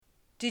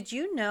Did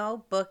you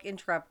know Book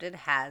Interrupted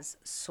has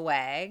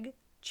swag?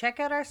 Check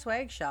out our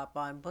swag shop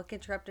on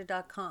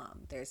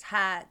bookinterrupted.com. There's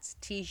hats,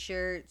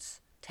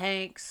 t-shirts,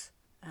 tanks,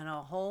 and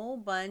a whole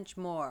bunch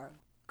more.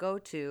 Go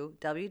to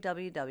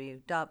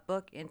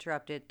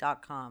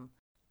www.bookinterrupted.com.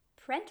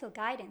 Parental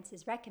guidance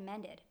is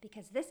recommended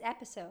because this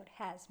episode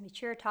has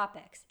mature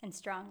topics and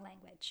strong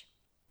language.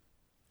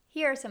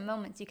 Here are some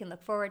moments you can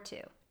look forward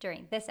to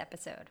during this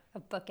episode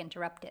of Book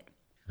Interrupted.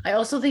 I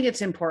also think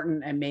it's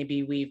important, and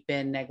maybe we've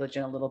been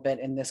negligent a little bit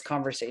in this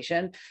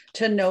conversation,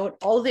 to note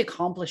all the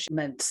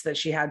accomplishments that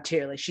she had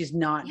too. Like, she's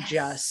not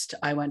just,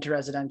 I went to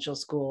residential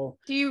school.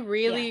 Do you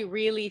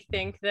really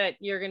think that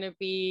you're going to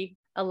be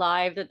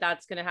alive,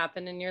 that's going to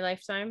happen in your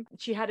lifetime?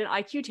 She had an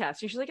IQ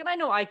test, and she's like, and I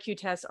know IQ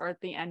tests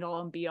aren't the end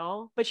all and be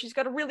all, but she's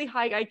got a really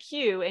high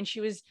IQ, and she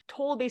was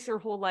told basically her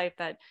whole life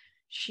that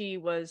she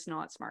was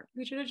not smart.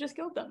 We should have just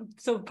killed them.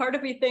 So part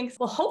of me thinks,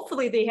 well,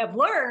 hopefully they have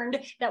learned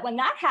that when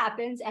that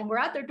happens and we're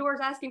at their doors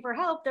asking for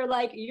help, they're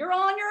like, you're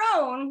on your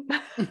own.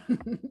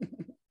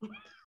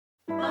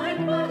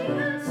 Mind, body,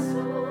 and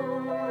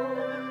soul.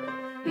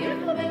 The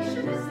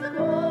information is the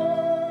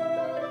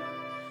goal.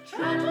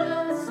 Try to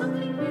learn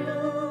something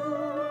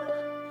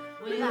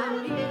new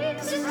without being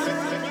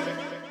distracted.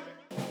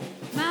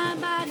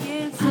 Mind, body,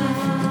 and soul.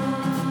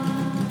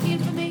 The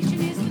information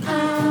is the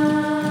goal.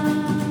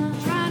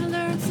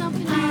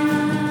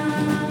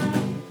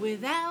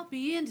 Without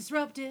being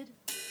disrupted,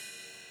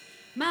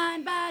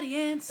 mind, body,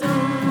 and soul.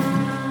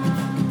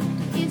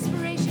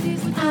 Inspiration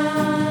is the goal,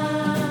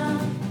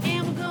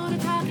 and we're gonna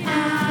talk it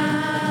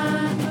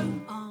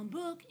out on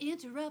Book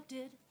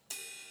Interrupted.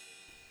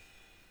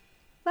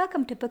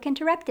 Welcome to Book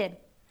Interrupted,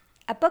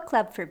 a book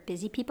club for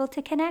busy people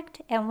to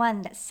connect and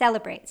one that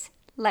celebrates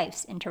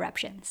life's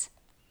interruptions.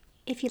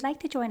 If you'd like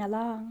to join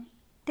along,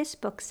 this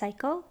book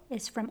cycle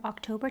is from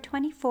October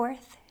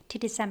 24th to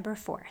December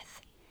 4th.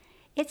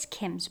 It's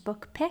Kim's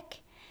book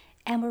pick,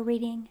 and we're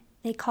reading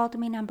They Called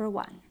Me Number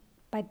One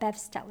by Bev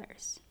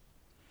Stellers.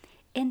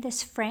 In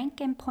this frank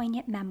and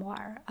poignant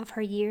memoir of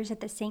her years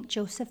at the St.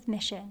 Joseph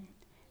Mission,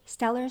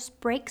 Stellers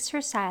breaks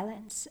her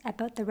silence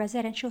about the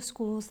residential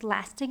school's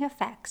lasting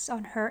effects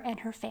on her and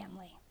her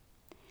family.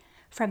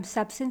 From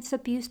substance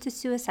abuse to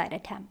suicide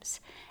attempts,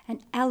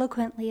 and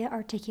eloquently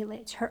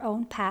articulates her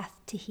own path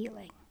to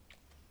healing.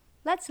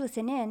 Let's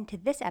listen in to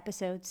this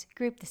episode's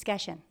group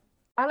discussion.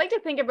 I like to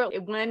think about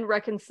when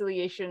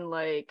reconciliation,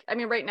 right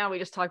now we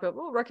just talk about,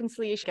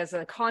 reconciliation as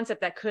a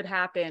concept that could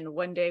happen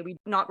one day. We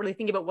not really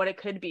think about what it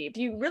could be. If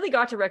you really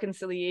got to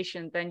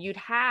reconciliation, then you'd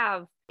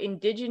have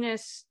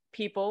Indigenous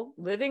people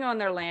living on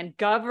their land,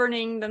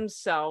 governing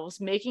themselves,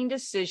 making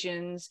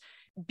decisions,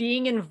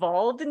 being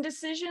involved in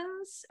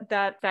decisions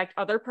that affect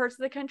other parts of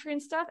the country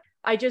and stuff.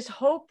 I just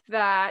hope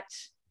that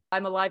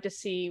I'm alive to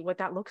see what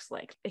that looks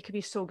like. It could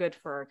be so good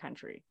for our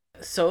country.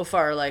 So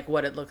far,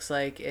 what it looks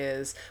like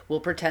is we'll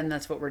pretend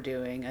that's what we're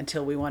doing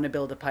until we want to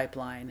build a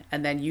pipeline,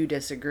 and then you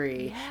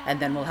disagree,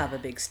 and then we'll have a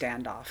big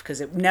standoff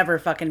because it never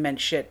fucking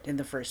meant shit in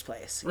the first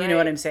place. Right. You know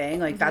what I'm saying?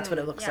 That's what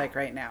it looks like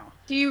right now.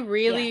 Do you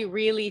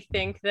really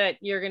think that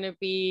you're going to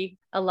be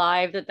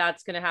alive,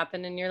 that's going to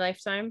happen in your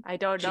lifetime? I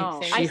don't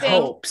know. She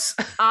hopes.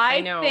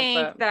 I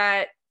think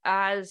that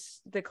as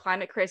the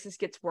climate crisis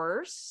gets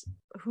worse,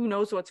 who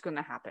knows what's going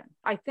to happen?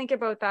 I think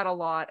about that a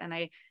lot, and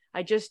I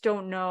just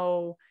don't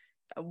know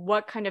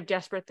what kind of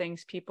desperate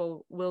things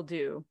people will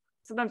do.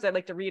 Sometimes I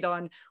like to read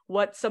on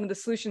what some of the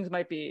solutions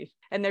might be.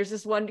 And there's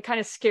this one kind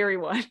of scary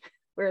one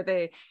where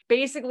they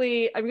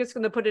basically, I'm just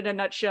going to put it in a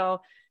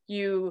nutshell,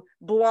 you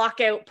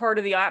block out part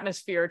of the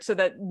atmosphere so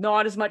that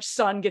not as much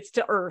sun gets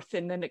to Earth,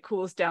 and then it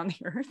cools down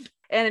the Earth.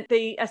 And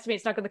they estimate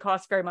it's not going to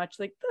cost very much,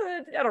 I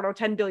don't know,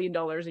 $10 billion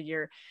a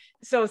year.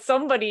 So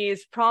somebody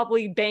is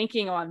probably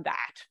banking on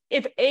that.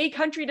 If a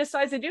country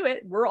decides to do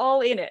it, we're all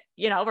in it.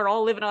 We're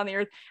all living on the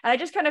Earth. And I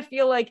just kind of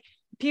feel like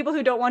people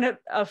who don't want to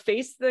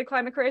face the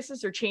climate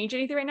crisis or change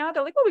anything right now,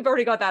 they're like, well, we've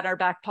already got that in our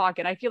back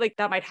pocket. I feel like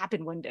that might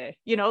happen one day.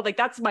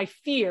 That's my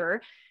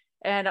fear.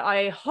 And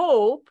I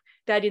hope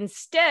that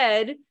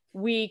instead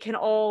we can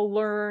all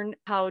learn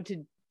how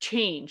to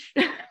change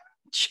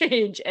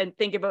and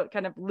think about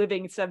kind of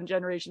living 7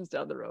 generations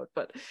down the road.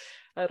 But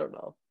I don't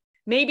know.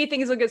 Maybe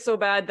things will get so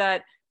bad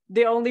that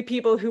the only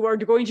people who are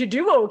going to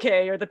do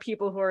okay are the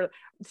people who are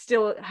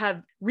still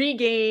have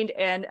regained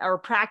and are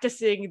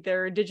practicing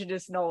their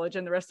Indigenous knowledge,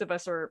 and the rest of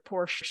us are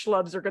poor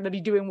schlubs are going to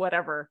be doing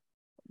whatever,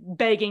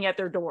 begging at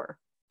their door.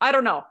 I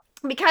don't know.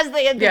 Because the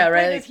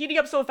thing is heating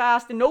up so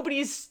fast and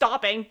nobody's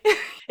stopping.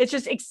 It's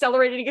just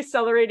accelerating,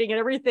 and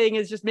everything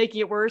is just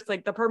making it worse.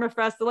 Like the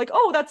permafrost, they're like,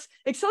 oh, that's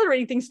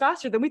accelerating things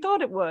faster than we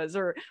thought it was,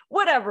 or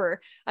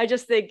whatever. I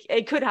just think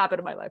it could happen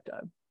in my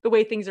lifetime. The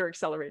way things are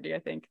accelerating, I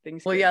think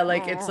things. Well, yeah,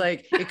 it's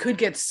it could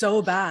get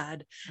so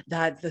bad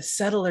that the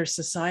settler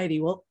society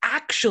will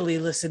actually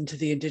listen to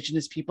the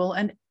Indigenous people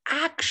and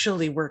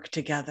actually work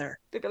together.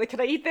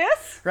 Can I eat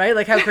this? Right?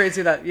 How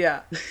crazy that,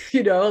 yeah.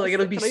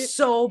 It'll be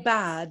so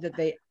bad that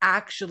they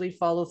actually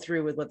follow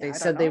through with what they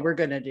said they were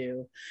going to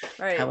do.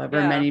 Right. However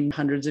many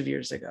hundreds of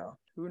years ago.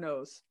 Who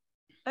knows?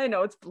 I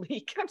know it's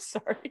bleak. I'm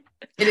sorry.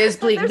 It is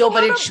bleak. There's No, a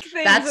but lot it's of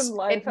things that's in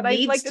life it that I'd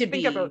needs like to to think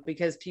be about.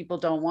 because people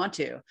don't want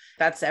to.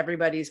 That's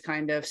everybody's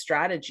kind of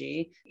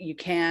strategy. You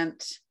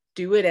can't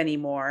do it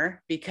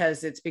anymore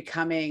because it's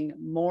becoming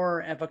more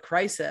of a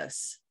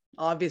crisis.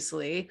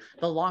 Obviously,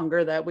 the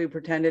longer that we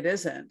pretend it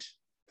isn't.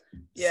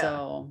 Yeah.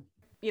 So,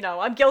 You know,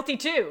 I'm guilty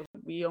too.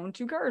 We own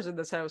 2 cars in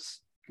this house.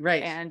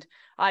 right. And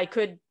I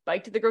could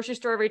bike to the grocery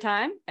store every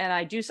time, and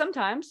I do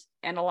sometimes,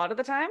 and a lot of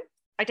the time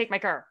I take my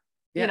car,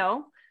 Yeah. you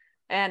know,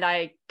 and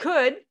I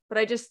could, but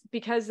I just,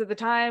 because of the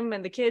time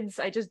and the kids,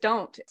 I just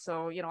don't.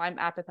 So, you know, I'm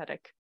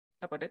apathetic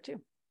about it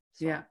too.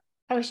 So, Yeah.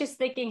 I was just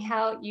thinking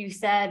how you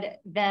said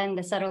then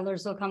the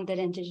settlers will come to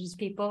the indigenous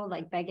people,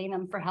 like begging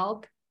them for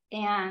help.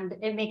 And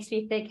it makes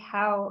me think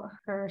how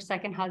her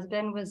second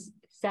husband was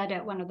said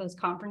at one of those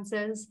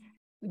conferences,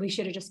 we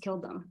should have just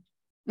killed them.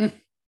 Mm.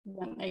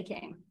 When they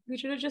came, we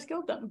should have just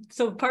killed them.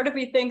 So part of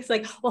me thinks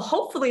like, well,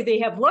 hopefully they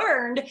have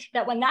learned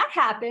that when that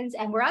happens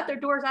and we're at their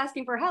doors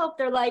asking for help,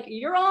 they're like,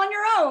 you're on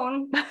your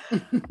own.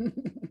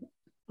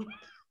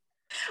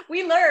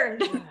 We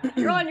learned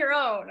you're on your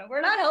own.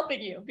 We're not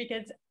helping you,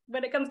 because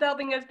when it comes to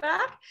helping us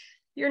back,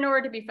 you're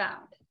nowhere to be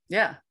found.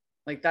 Yeah.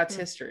 Like that's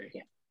history.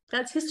 Yeah.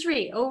 That's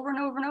history over and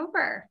over and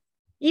over.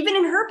 Even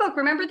in her book,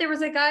 remember there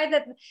was a guy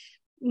that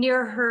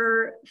near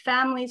her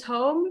family's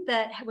home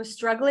that was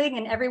struggling,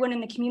 and everyone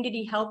in the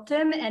community helped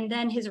him. And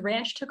then his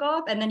ranch took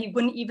off, and then he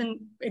wouldn't even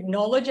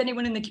acknowledge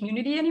anyone in the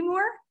community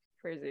anymore.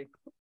 crazy.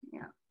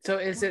 Yeah. So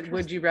is it,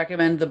 would you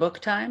recommend the book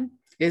time?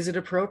 Is it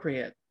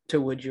appropriate to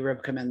would you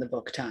recommend the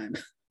book time?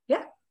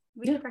 Yeah.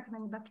 We could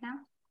recommend the book now.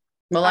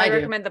 Well, I do.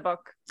 recommend the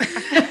book.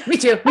 Me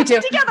too. Me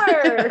too.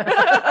 Together.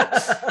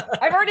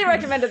 I've already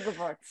recommended the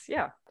books.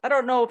 Yeah. I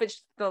don't know if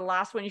it's the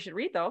last one you should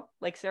read though.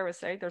 Like Sarah was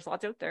saying, there's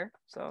lots out there.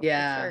 So good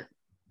Yeah. start.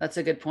 That's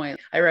a good point.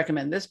 I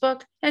recommend this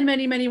book and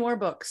many, many more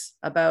books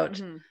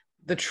about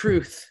the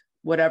truth,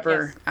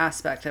 whatever Yes.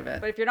 aspect of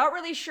it. But if you're not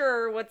really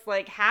sure what's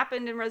like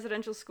happened in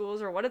residential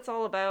schools or what it's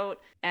all about,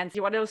 and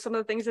you want to know some of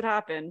the things that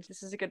happened,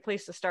 this is a good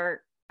place to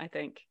start, I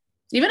think.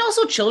 Even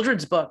also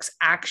children's books,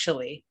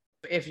 actually.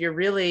 If you're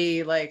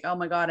really like, oh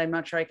my God, I'm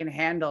not sure I can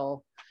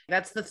handle.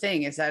 That's the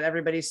thing, is that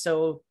everybody's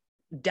so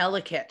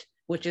delicate,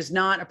 which is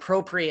not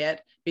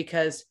appropriate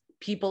because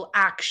people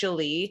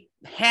actually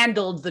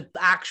handled the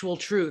actual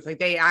truth. Like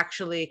they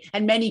actually,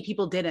 and many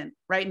people didn't,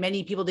 right?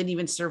 Many people didn't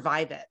even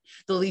survive it.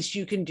 The least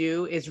you can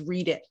do is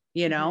read it,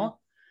 you know?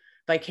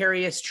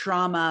 Vicarious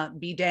trauma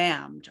be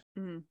damned.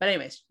 But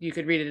anyways, you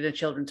could read it in a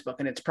children's book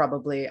and it's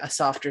probably a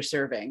softer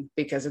serving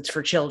because it's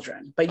for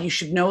children, but you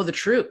should know the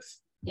truth.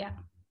 Yeah.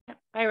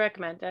 I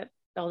recommend it,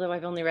 although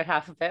I've only read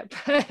half of it.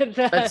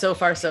 But so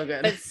far, so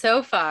good. But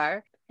so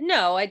far,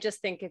 no, I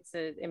just think it's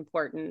an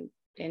important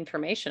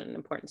information, an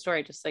important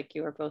story, just like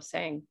you were both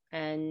saying,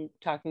 and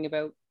talking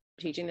about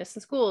teaching this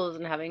in schools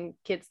and having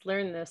kids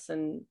learn this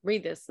and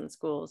read this in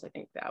schools. I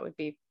think that would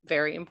be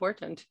very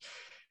important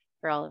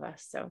for all of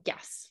us. So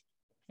yes,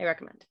 I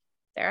recommend.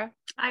 Sarah?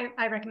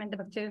 I recommend the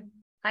book too.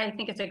 I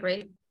think it's a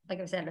great, like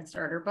I said, a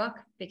starter book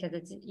because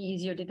it's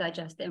easier to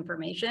digest the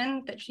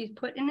information that she's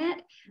put in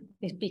it.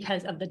 It's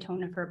because of the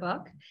tone of her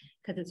book,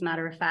 because it's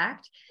matter of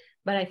fact.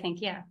 But I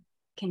think, yeah,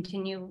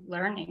 continue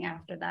learning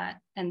after that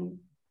and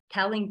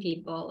telling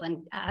people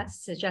and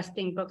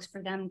suggesting books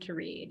for them to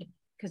read,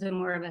 because the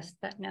more of us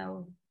that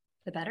know,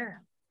 the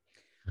better.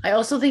 I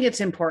also think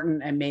it's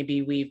important, and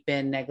maybe we've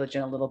been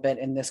negligent a little bit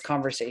in this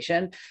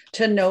conversation,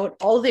 to note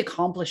all the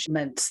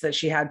accomplishments that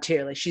she had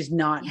too. Like she's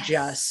not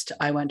just,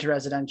 I went to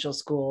residential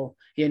school,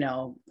 you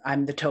know,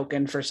 I'm the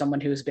token for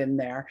someone who's been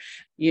there.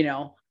 You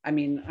know, I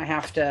mean, I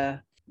have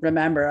to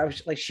remember, I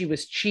was like, she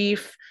was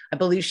chief. I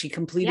believe she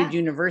completed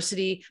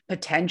university,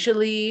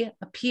 potentially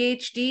a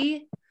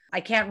PhD. I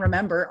can't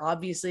remember,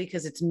 obviously,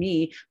 because it's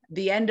me.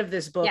 The end of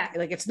this book,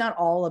 like it's not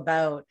all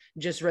about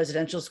just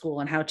residential school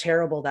and how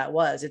terrible that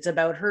was. It's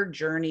about her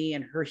journey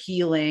and her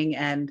healing.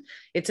 And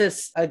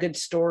it's a good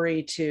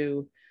story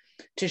to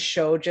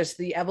show just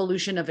the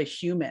evolution of a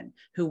human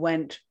who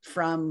went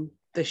from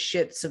the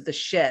shits of the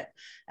shit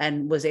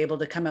and was able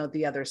to come out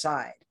the other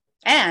side.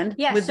 And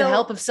with the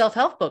help of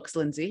self-help books,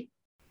 Lindsay.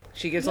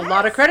 She gives a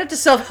lot of credit to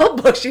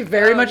self-help books. She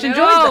very much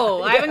enjoyed them.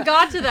 No, I haven't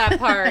got to that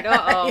part.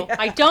 Uh-oh.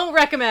 I don't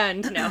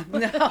recommend. No.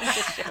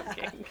 Just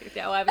joking.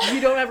 No,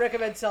 you don't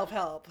recommend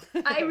self-help.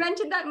 I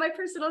rented that in my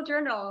personal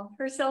journal,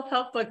 her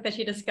self-help book that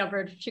she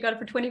discovered. She got it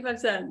for 25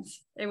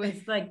 cents. It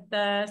was like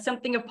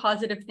something of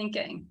positive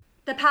thinking.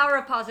 The power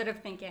of positive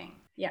thinking.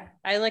 Yeah.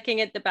 I'm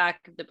looking at the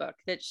back of the book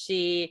that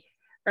she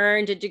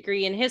earned a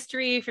degree in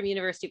history from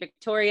University of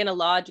Victoria and a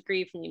law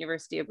degree from the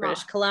University of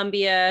British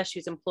Columbia. She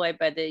was employed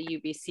by the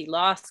UBC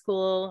Law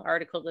School,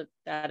 articled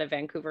at a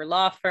Vancouver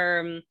law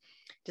firm,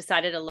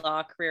 decided a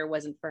law career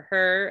wasn't for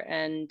her,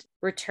 and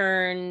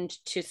returned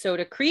to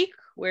Soda Creek,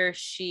 where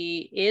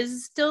she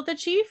is still the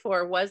chief,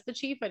 or was the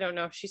chief. I don't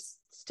know if she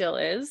still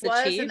is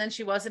the chief. And then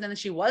she wasn't, and then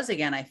she was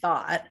again, I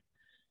thought.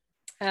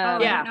 I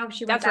don't know if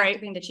she went back to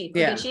being the chief.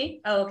 Did she?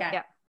 Oh, okay.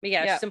 Yeah. But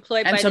yeah, Yeah. she's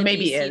employed And by so the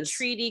maybe BC is.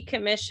 Treaty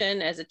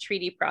Commission as a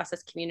treaty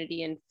process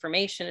community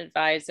information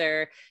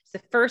advisor.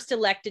 She's the first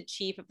elected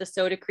chief of the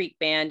Soda Creek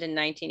Band in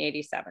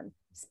 1987.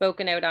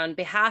 Spoken out on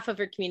behalf of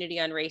her community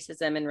on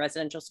racism in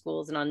residential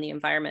schools and on the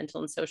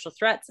environmental and social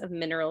threats of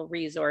mineral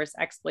resource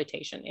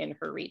exploitation in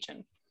her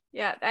region.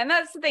 Yeah, and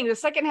that's the thing. The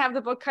second half of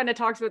the book kind of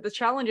talks about the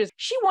challenges.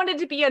 She wanted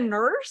to be a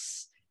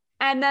nurse,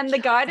 and then the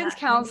guidance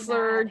That made me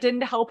counselor mad.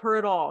 didn't help her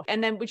at all.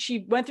 And then when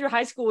she went through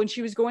high school and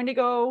she was going to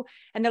go,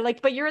 and they're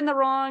like, but you're in the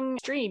wrong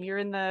stream. You're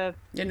in the,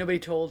 Yeah, nobody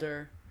told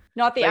her.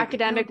 not the Like,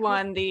 academic no,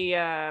 one, the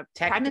practical,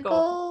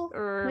 Technical,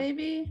 or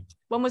maybe?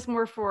 one was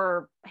more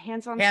for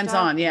hands-on stuff.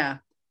 Hands-on, yeah.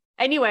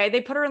 Anyway, they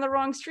put her in the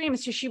wrong stream.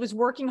 So she was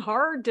working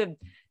hard to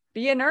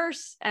be a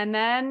nurse. And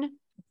then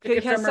Took it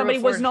because from her somebody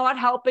was before. not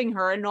helping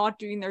her and not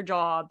doing their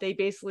job, they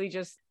basically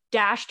just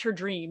dashed her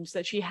dreams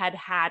that she had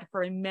had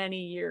for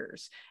many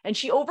years. And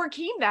she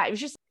overcame that. It was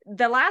just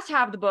the last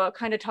half of the book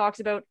kind of talks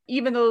about,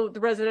 even though the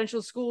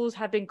residential schools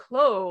have been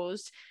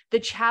closed, the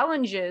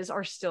challenges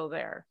are still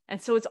there.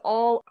 And so it's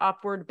all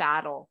upward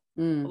battle,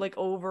 like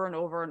over and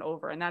over and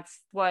over. And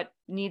that's what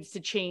needs to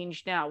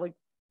change now. Like,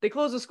 they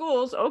close the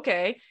schools.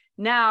 Okay.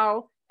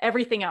 Now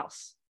everything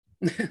else.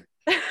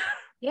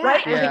 Yeah,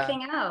 Right? Yeah.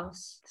 everything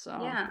else. So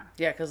Yeah,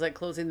 Yeah, because like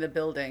closing the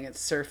building, it's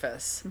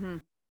surface.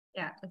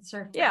 yeah, it's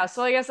surface. yeah,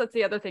 so I guess that's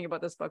the other thing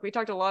about this book. We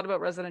talked a lot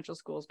about residential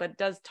schools, but it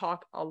does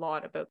talk a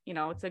lot about,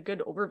 it's a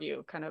good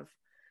overview, kind of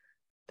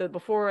the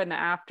before and the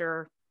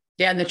after.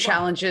 Yeah, and the Well-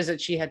 challenges that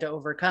she had to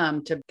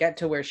overcome to get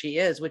to where she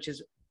is, which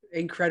is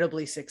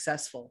incredibly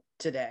successful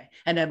today,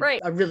 and Right.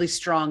 a really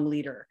strong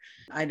leader.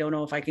 I don't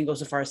know if I can go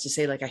so far as to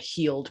say like a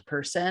healed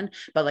person,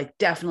 but like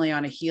definitely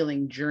on a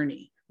healing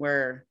journey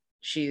where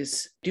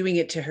she's doing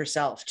it to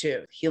herself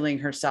too, healing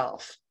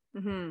herself.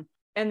 Mm-hmm.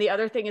 And the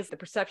other thing is the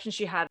perception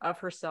she had of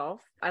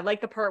herself. I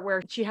like the part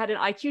where she had an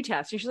IQ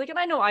test. And she's like, and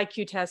I know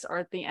IQ tests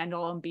aren't the end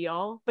all and be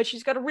all, but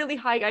she's got a really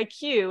high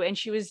IQ. And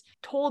she was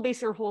told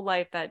basically her whole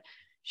life that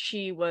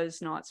she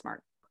was not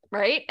smart.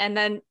 Right. And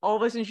then all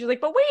of a sudden she's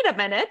like, but wait a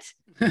minute.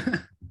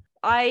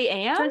 I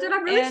am. Turns out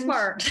I'm really and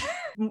smart.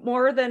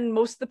 more than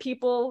most of the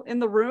people in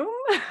the room.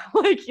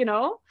 Like,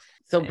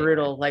 So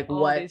brutal, like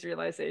all what these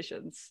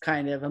realizations.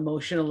 kind of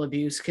emotional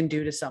abuse can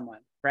do to someone,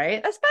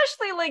 right?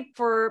 Especially like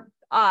for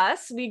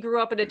us, we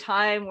grew up at a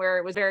time where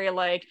it was very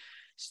like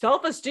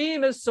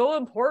self-esteem is so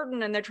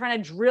important, and they're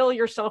trying to drill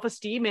your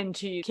self-esteem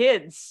into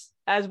kids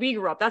as we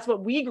grew up. That's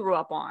what we grew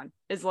up on,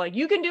 is like,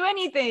 you can do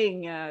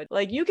anything,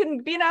 like you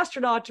can be an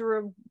astronaut or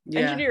an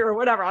engineer or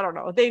whatever. I don't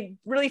know. They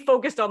really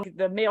focused on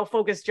the male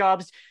focused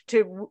jobs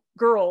to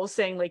girls,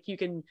 saying like you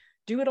can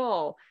do it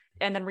all,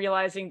 and then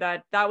realizing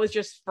that that was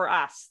just for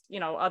us,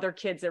 other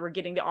kids that were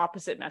getting the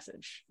opposite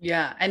message.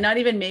 Yeah. And not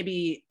even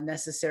maybe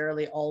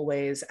necessarily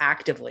always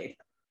actively,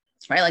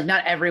 right? Like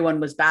not everyone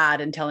was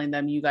bad and telling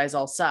them you guys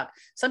all suck.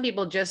 Some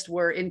people just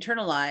were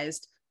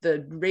internalized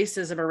the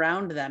racism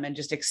around them and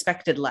just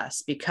expected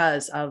less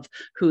because of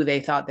who they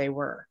thought they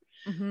were.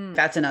 Mm-hmm.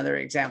 That's another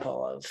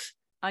example of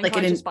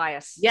Unconscious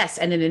bias. Yes.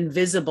 And an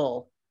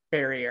invisible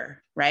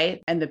barrier,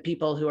 right? And the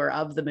people who are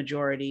of the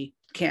majority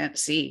can't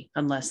see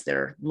unless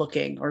they're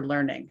looking or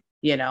learning,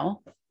 Yeah.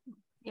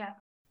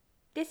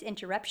 This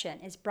interruption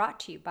is brought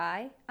to you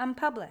by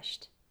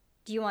Unpublished.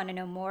 Do you want to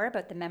know more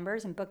about the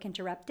members in Book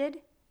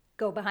Interrupted?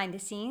 Go behind the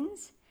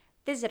scenes?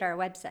 Visit our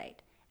website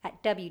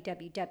at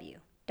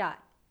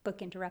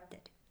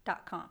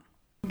www.bookinterrupted.com.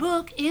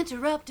 Book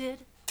interrupted.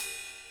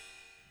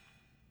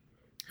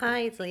 Hi,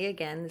 it's Leah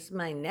again. This is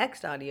my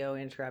next audio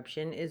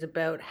interruption is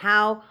about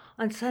how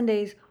on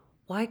Sundays,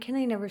 why can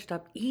I never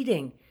stop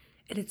eating?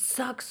 And it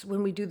sucks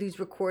when we do these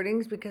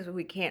recordings because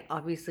we can't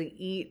obviously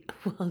eat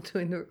while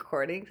doing the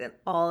recordings. And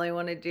all I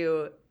want to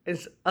do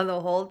is the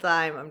whole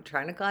time I'm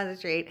trying to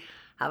concentrate,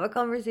 have a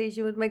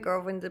conversation with my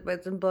girlfriends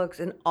about some books.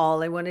 And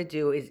all I want to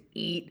do is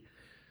eat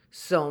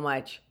so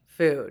much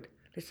food.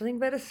 There's something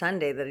about a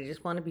Sunday that I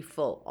just want to be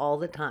full all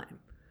the time.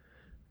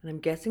 And I'm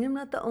guessing I'm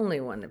not the only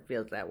one that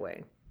feels that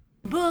way.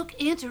 Book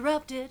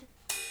interrupted.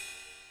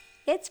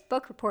 It's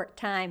book report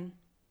time.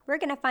 We're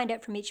going to find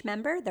out from each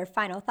member their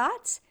final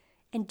thoughts.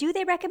 And do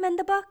they recommend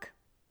the book?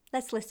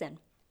 Let's listen.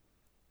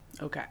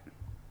 Okay.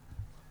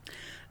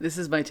 This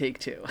is my take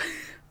 2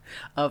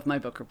 of my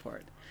book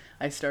report.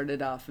 I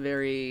started off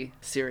very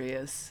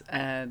serious,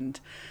 and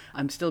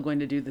I'm still going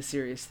to do the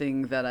serious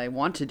thing that I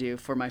want to do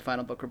for my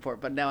final book report,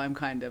 but now I'm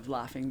kind of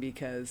laughing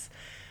because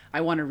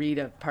I want to read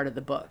a part of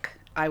the book.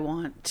 I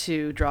want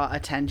to draw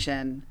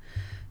attention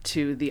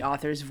to the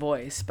author's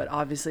voice, but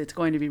obviously it's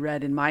going to be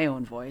read in my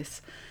own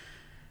voice.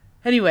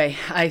 Anyway,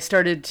 I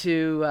started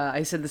to,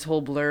 I said this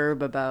whole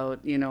blurb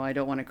about, I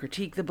don't want to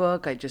critique the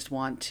book. I just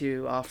want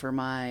to offer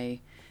my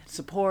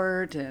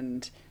support.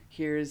 And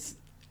here's,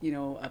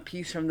 a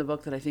piece from the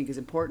book that I think is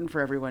important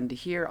for everyone to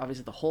hear.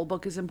 Obviously, the whole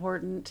book is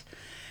important.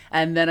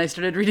 And then I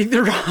started reading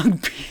the wrong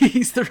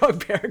piece, the wrong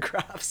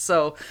paragraph.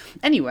 So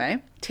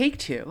anyway, take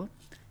 2.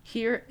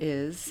 Here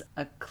is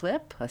a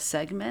clip, a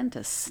segment,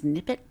 a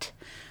snippet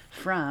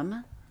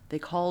from They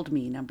Called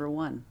Me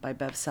 #1 by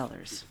Bev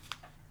Sellers.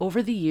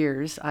 Over the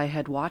years, I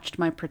had watched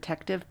my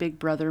protective big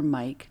brother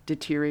Mike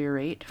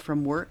deteriorate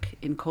from work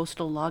in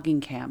coastal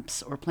logging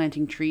camps or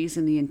planting trees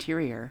in the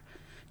interior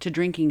to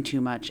drinking too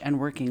much and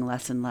working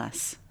less and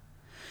less.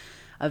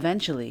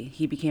 Eventually,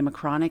 he became a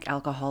chronic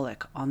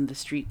alcoholic on the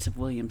streets of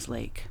Williams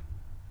Lake.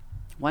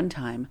 One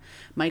time,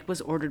 Mike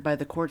was ordered by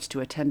the courts to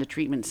attend a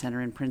treatment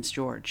center in Prince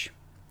George.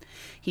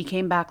 He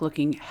came back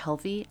looking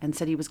healthy and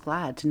said he was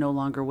glad to no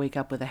longer wake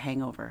up with a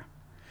hangover.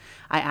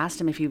 I asked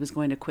him if he was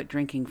going to quit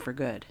drinking for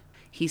good.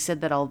 He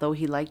said that although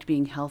he liked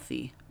being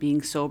healthy,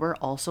 being sober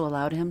also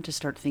allowed him to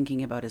start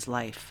thinking about his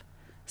life,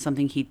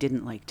 something he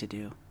didn't like to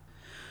do.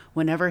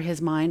 Whenever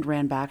his mind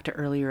ran back to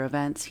earlier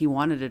events, he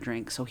wanted a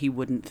drink so he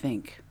wouldn't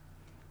think.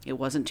 It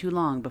wasn't too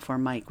long before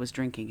Mike was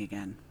drinking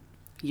again.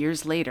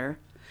 Years later,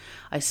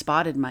 I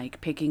spotted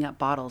Mike picking up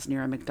bottles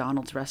near a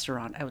McDonald's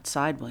restaurant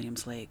outside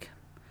Williams Lake.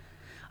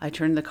 I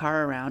turned the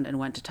car around and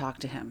went to talk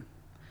to him.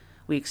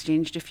 We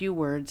exchanged a few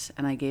words,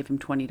 and I gave him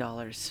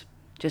 $20.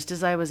 Just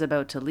as I was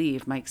about to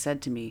leave, Mike said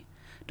to me,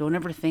 "Don't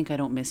ever think I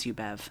don't miss you,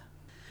 Bev."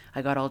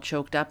 I got all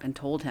choked up and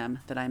told him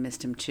that I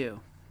missed him too.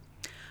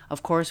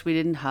 Of course, we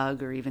didn't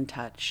hug or even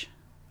touch.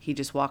 He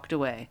just walked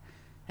away,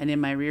 and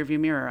in my rearview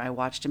mirror, I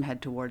watched him head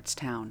towards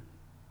town.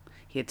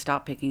 He had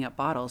stopped picking up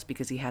bottles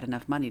because he had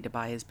enough money to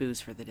buy his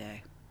booze for the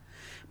day.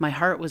 My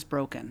heart was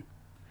broken.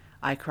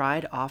 I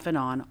cried off and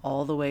on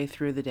all the way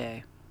through the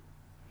day.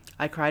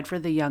 I cried for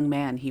the young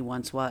man he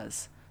once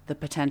was, the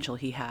potential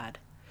he had,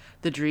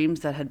 the dreams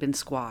that had been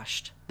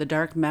squashed, the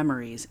dark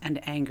memories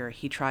and anger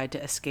he tried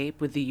to escape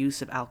with the use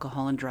of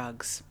alcohol and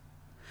drugs.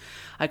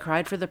 I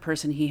cried for the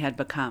person he had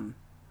become.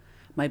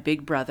 My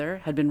big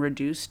brother had been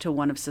reduced to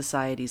one of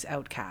society's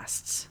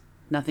outcasts,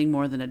 nothing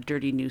more than a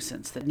dirty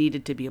nuisance that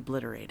needed to be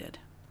obliterated.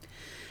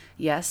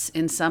 Yes,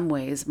 in some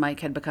ways,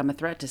 Mike had become a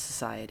threat to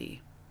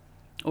society.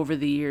 Over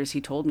the years,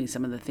 he told me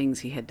some of the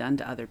things he had done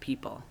to other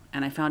people,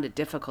 and I found it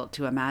difficult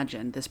to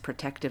imagine this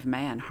protective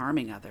man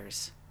harming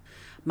others.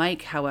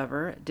 Mike,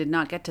 however, did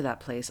not get to that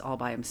place all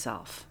by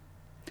himself.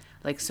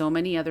 Like so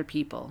many other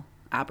people,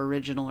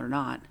 Aboriginal or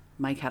not,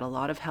 Mike had a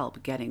lot of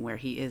help getting where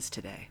he is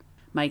today.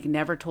 Mike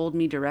never told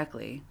me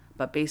directly,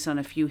 but based on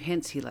a few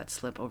hints he let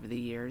slip over the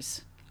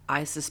years,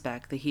 I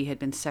suspect that he had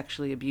been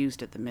sexually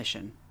abused at the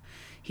mission.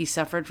 He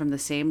suffered from the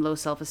same low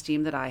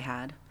self-esteem that I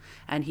had,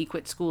 and he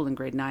quit school in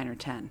grade 9 or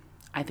 10.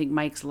 I think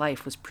Mike's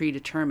life was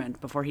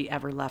predetermined before he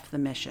ever left the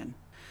mission.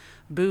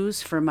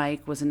 Booze for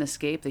Mike was an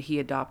escape that he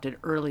adopted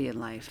early in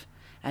life,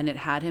 and it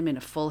had him in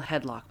a full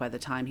headlock by the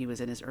time he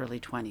was in his early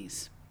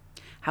 20s.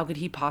 How could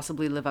he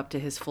possibly live up to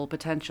his full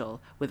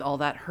potential with all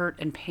that hurt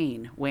and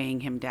pain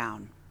weighing him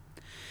down?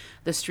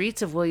 The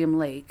streets of William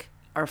Lake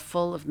are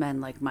full of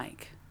men like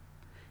Mike.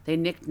 They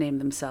nickname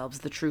themselves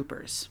the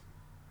Troopers.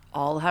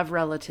 All have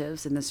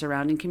relatives in the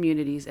surrounding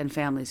communities and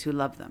families who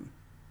love them.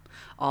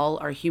 All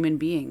are human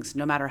beings,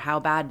 no matter how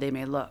bad they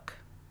may look.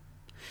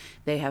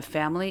 They have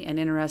family and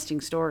interesting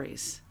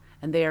stories,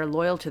 and they are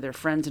loyal to their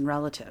friends and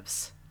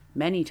relatives.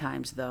 Many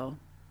times, though,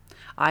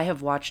 I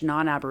have watched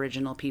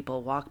non-Aboriginal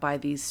people walk by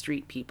these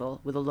street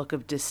people with a look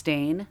of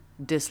disdain,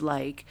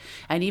 dislike,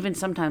 and even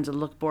sometimes a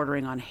look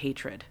bordering on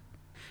hatred.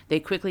 They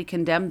quickly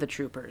condemn the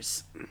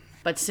Troopers,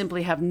 but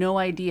simply have no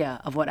idea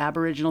of what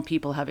Aboriginal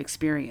people have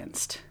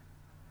experienced.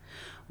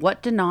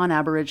 What do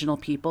non-Aboriginal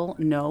people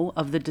know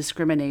of the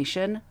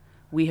discrimination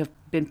we have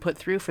been put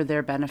through for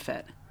their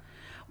benefit?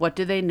 What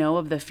do they know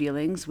of the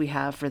feelings we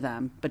have for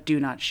them but do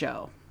not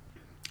show?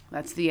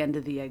 That's the end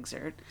of the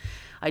excerpt.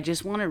 I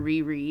just want to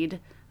reread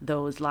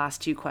those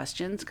last two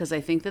questions because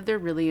I think that they're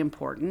really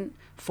important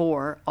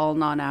for all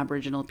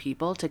non-Aboriginal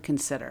people to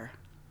consider.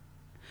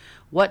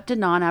 What do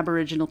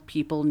non-Aboriginal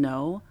people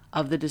know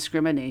of the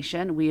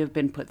discrimination we have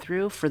been put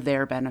through for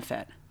their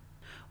benefit?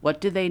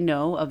 What do they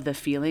know of the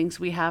feelings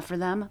we have for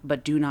them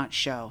but do not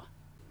show?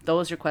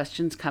 Those are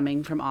questions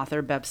coming from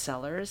author Bev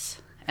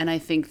Sellers, and I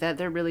think that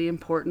they're really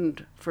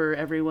important for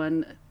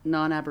everyone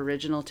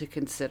non-Aboriginal to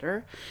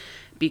consider,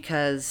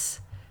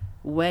 because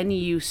when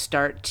you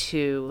start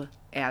to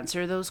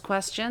answer those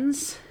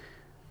questions,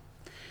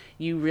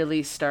 you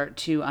really start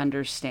to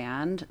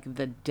understand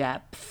the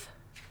depth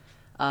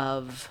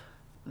of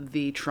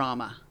the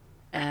trauma.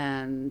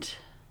 And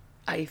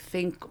I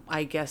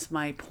guess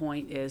my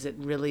point is it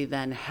really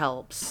then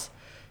helps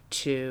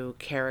to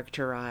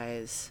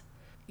characterize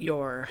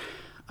your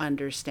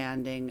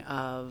understanding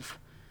of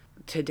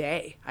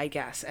today, I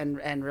guess,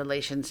 and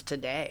relations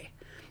today,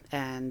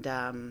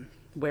 and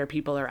where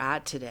people are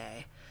at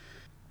today.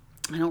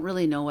 I don't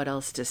really know what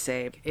else to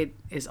say. It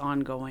is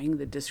ongoing.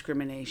 The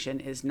discrimination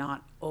is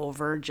not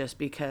over just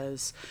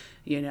because,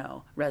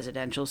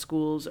 residential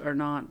schools are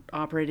not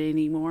operating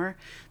anymore.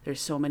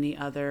 There's so many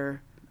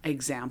other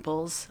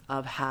examples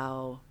of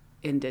how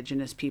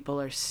Indigenous people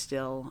are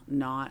still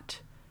not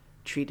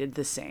treated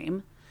the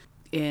same.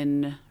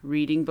 In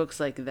reading books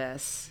like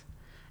this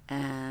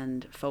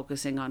and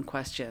focusing on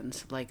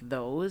questions like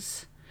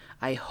those,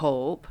 I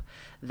hope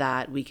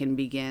that we can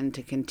begin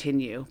to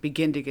continue.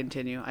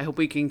 I hope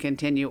we can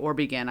continue or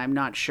begin. I'm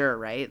not sure,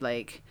 right?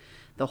 Like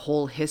the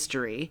whole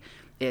history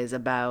is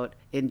about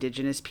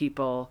Indigenous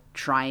people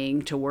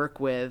trying to work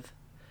with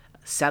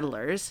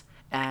settlers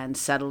and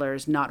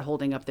settlers not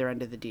holding up their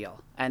end of the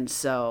deal. And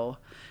so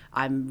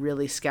I'm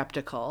really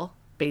skeptical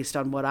based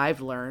on what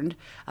I've learned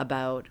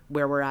about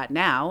where we're at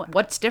now.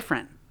 What's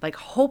different? Like,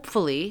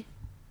 hopefully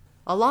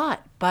a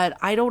lot, but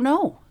I don't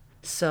know.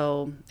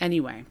 So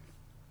anyway,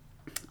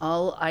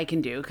 all I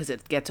can do, because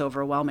it gets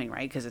overwhelming,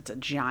 right? Because it's a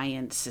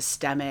giant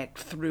systemic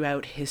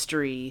throughout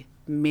history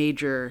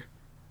major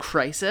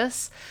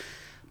crisis.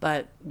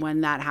 But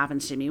when that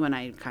happens to me, when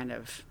I kind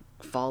of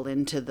fall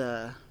into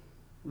the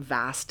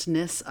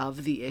vastness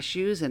of the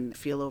issues and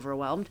feel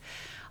overwhelmed,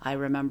 I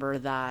remember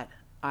that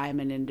I'm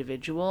an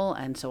individual,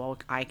 and so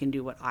I can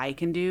do what I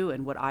can do.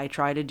 And what I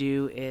try to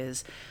do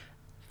is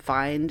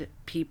find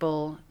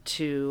people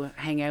to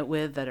hang out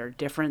with that are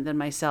different than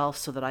myself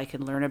so that I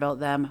can learn about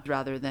them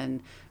rather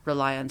than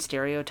rely on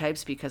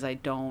stereotypes, because I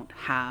don't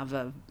have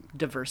a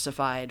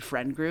diversified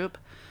friend group.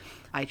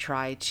 I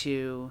try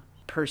to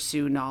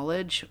pursue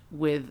knowledge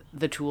with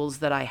the tools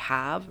that I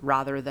have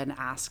rather than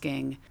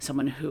asking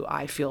someone who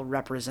I feel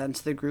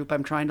represents the group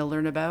I'm trying to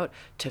learn about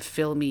to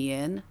fill me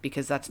in,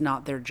 because that's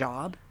not their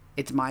job.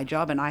 It's my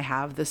job, and I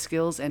have the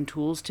skills and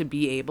tools to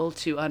be able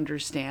to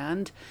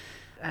understand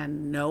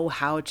and know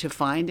how to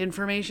find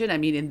information. I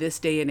mean, in this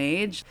day and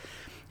age.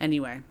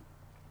 Anyway,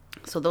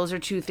 so those are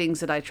two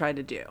things that I try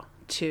to do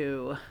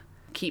to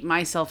keep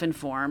myself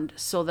informed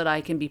so that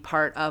I can be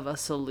part of a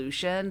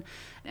solution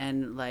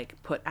and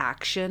like put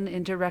action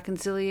into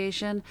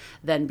reconciliation,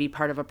 then be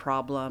part of a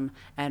problem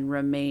and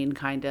remain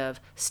kind of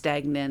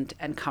stagnant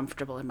and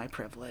comfortable in my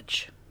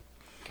privilege.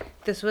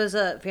 This was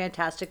a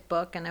fantastic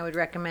book, and I would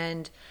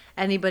recommend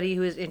anybody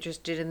who is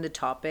interested in the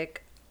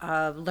topic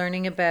of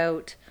learning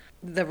about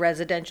the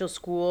residential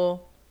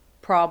school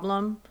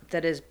problem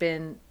that has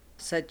been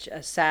such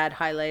a sad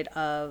highlight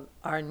of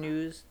our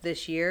news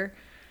this year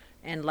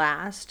and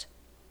last.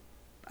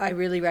 I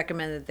really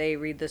recommend that they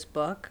read this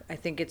book. I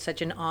think it's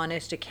such an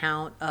honest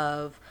account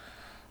of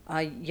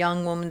a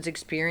young woman's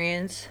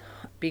experience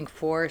being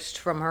forced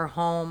from her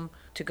home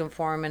to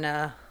conform in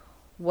a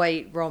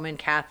white Roman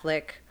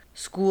Catholic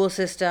school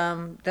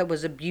system that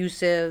was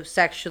abusive,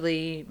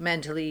 sexually,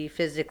 mentally,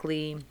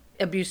 physically,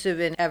 abusive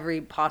in every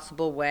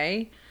possible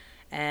way.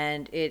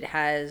 And it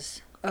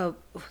has a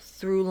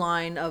through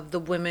line of the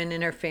women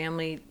in her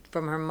family,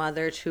 from her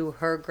mother to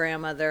her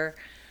grandmother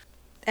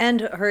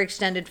and her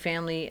extended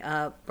family,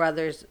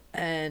 brothers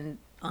and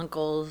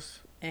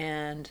uncles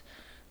and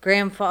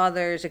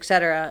grandfathers,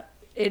 etc.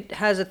 It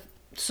has a,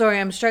 sorry,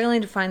 I'm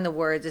struggling to find the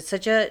words. It's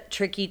such a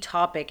tricky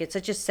topic. It's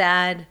such a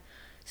sad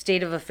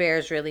state of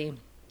affairs, really.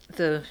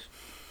 The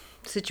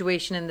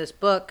situation in this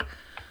book,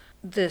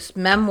 this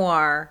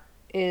memoir,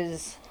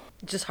 is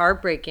just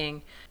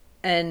heartbreaking.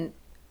 And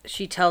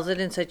she tells it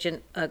in such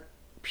a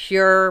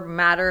pure,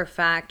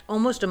 matter-of-fact,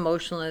 almost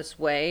emotionless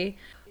way.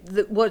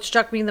 What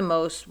struck me the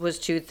most was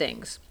two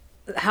things.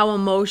 How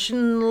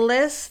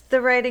emotionless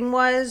the writing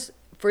was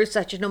for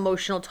such an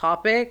emotional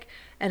topic,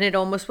 and it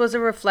almost was a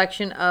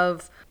reflection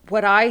of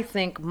what I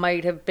think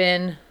might have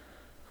been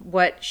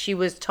what she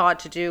was taught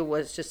to do,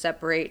 was to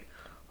separate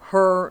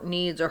her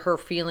needs or her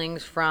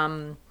feelings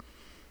from,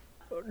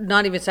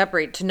 not even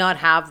separate, to not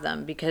have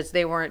them, because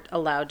they weren't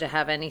allowed to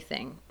have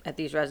anything at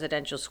these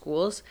residential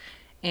schools.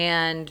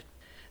 And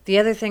the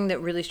other thing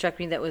that really struck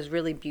me that was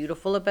really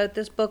beautiful about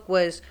this book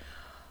was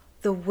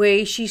the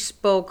way she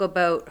spoke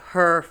about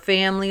her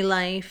family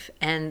life,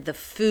 and the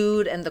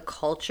food and the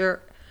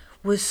culture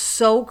was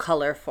so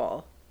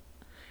colorful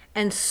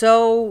and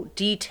so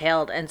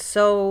detailed and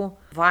so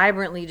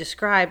vibrantly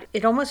described.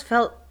 It almost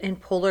felt in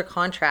polar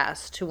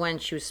contrast to when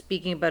she was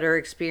speaking about her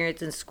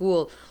experience in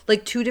school.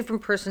 Like two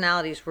different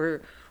personalities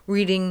were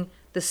reading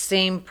the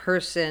same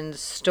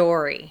person's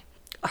story,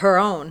 her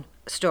own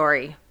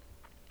story.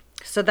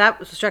 So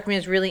that struck me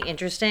as really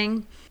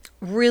interesting.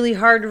 Really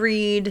hard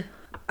read.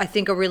 I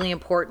think a really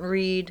important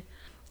read,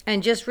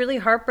 and just really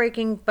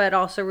heartbreaking, but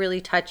also really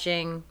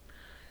touching.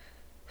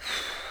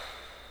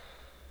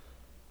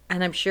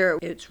 And I'm sure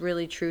it's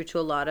really true to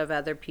a lot of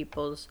other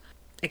people's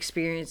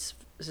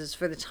experiences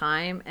for the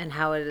time, and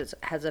how it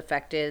has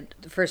affected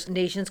the First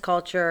Nations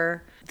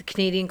culture, the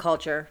Canadian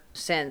culture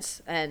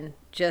since, and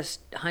just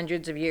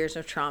hundreds of years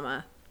of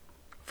trauma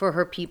for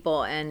her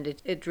people. And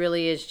it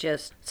really is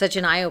just such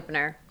an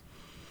eye-opener.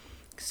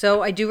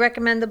 So I do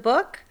recommend the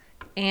book.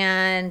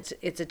 And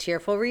it's a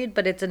tearful read,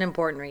 but it's an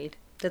important read.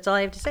 That's all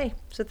I have to say.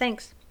 So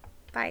thanks.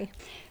 Bye.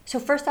 So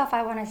first off,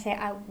 I want to say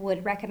I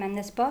would recommend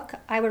this book.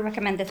 I would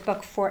recommend this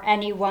book for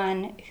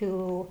anyone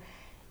who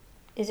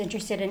is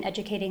interested in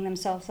educating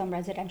themselves on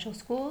residential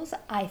schools.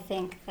 I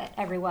think that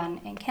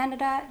everyone in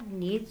Canada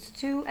needs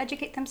to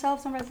educate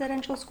themselves on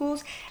residential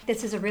schools.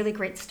 This is a really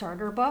great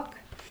starter book.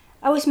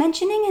 I was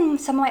mentioning in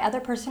some of my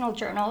other personal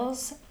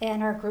journals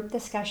in our group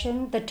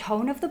discussion the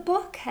tone of the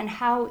book and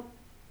how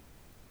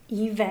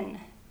even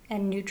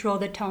and neutral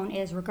the tone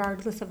is,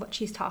 regardless of what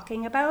she's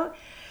talking about,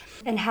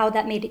 and how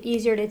that made it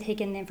easier to take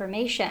in the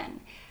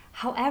information.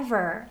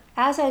 However,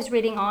 as I was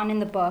reading on in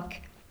the book,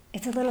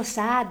 it's a little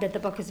sad that the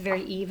book is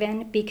very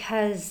even,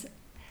 because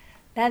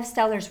Bev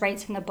Stellers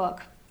writes in the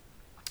book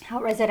how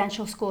at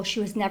residential school she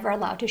was never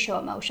allowed to show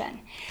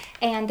emotion.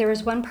 And there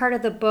was one part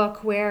of the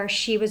book where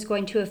she was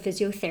going to a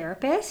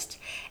physiotherapist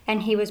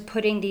and he was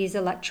putting these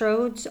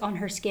electrodes on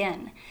her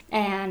skin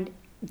and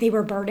they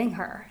were burning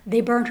her.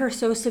 They burned her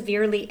so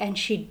severely and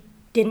she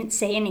didn't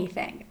say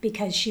anything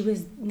because she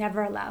was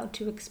never allowed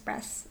to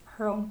express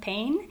her own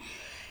pain.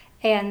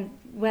 And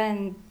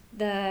when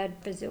the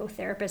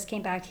physiotherapist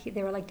came back,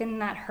 they were like, "Didn't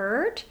that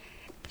hurt?"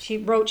 She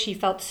wrote she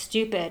felt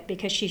stupid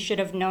because she should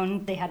have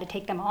known they had to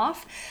take them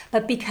off.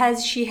 But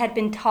because she had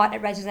been taught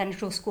at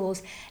residential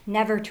schools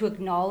never to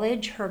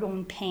acknowledge her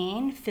own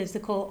pain,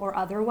 physical or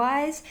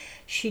otherwise,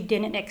 she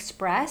didn't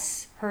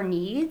express her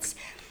needs.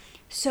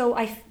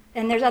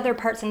 And there's other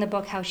parts in the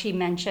book how she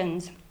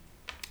mentions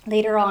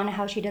later on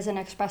how she doesn't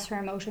express her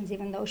emotions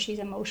even though she's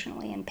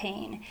emotionally in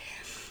pain.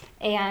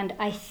 And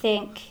I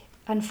think,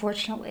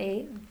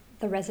 unfortunately,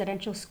 the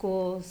residential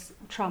schools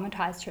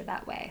traumatized her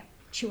that way.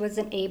 She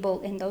wasn't able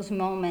in those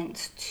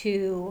moments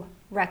to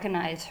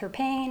recognize her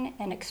pain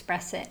and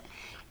express it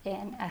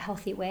in a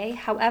healthy way.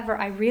 However,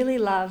 I really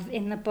love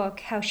in the book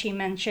how she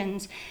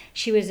mentions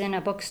she was in a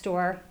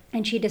bookstore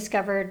and she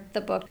discovered the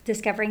book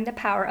Discovering the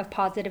Power of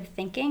Positive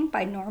Thinking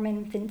by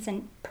Norman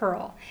Vincent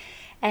Peale,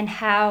 and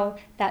how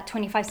that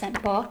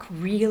 25-cent book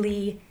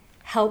really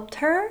helped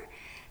her,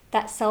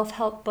 that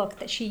self-help book,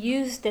 that she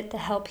used it to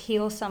help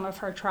heal some of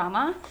her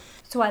trauma.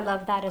 So I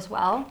love that as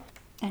well.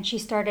 And she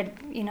started,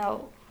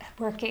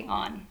 working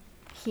on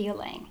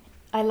healing.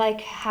 I like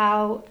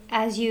how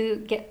as you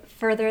get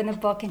further in the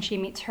book and she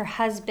meets her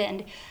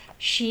husband,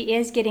 she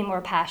is getting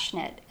more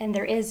passionate and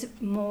there is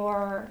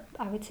more,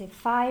 I would say,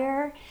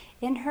 fire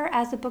in her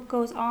as the book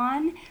goes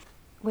on.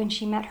 When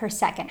she met her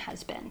second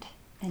husband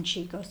and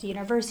she goes to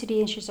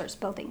university and she starts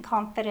building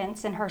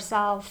confidence in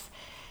herself,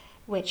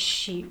 which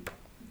she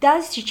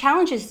does. She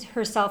challenges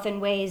herself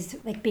in ways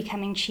like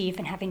becoming chief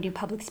and having to do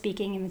public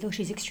speaking, even though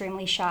she's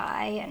extremely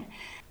shy. And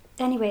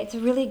anyway, it's a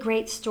really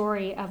great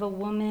story of a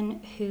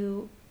woman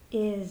who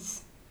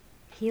is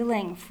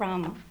healing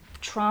from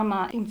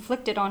trauma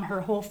inflicted on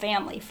her whole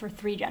family for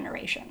 3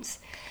 generations.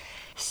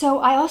 So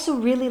I also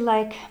really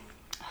like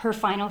her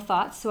final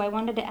thoughts. So I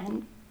wanted to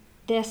end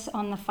this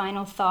on the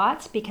final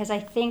thoughts because I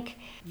think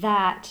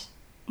that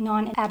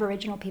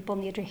non-Aboriginal people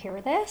need to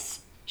hear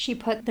this. She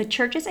put, "The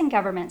churches and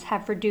governments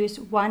have reduced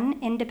one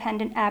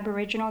independent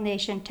Aboriginal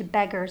nation to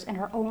beggars in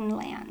our own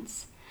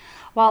lands.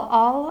 While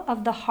all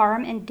of the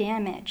harm and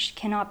damage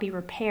cannot be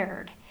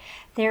repaired,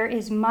 there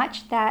is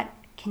much that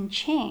can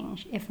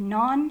change if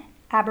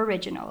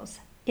non-Aboriginals,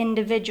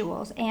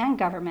 individuals, and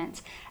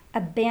governments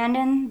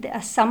abandon the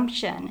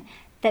assumption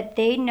that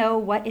they know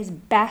what is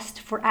best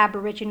for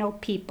Aboriginal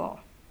people."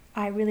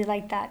 I really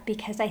like that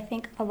because I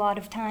think a lot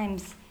of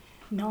times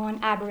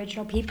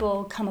non-Aboriginal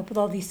people come up with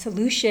all these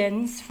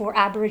solutions for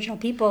Aboriginal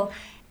people.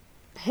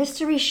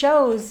 History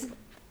shows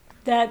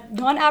that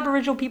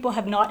non-Aboriginal people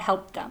have not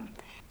helped them.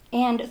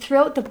 And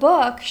throughout the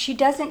book, she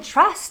doesn't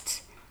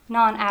trust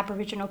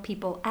non-Aboriginal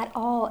people at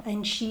all.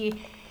 And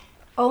she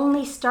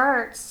only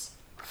starts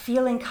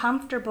feeling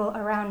comfortable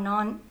around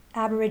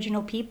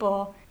non-Aboriginal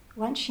people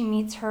once she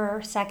meets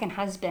her second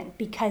husband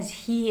because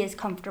he is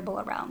comfortable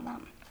around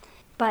them.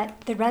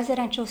 But the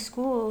residential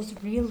schools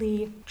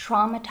really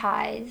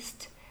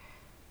traumatized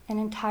an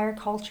entire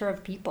culture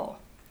of people.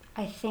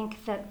 I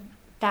think that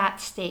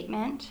that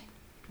statement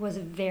was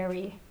a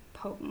very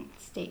potent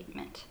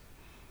statement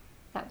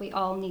that we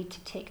all need to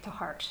take to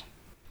heart.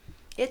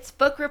 It's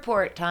book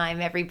report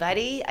time,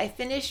 everybody. I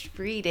finished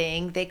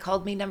reading They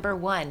Called Me Number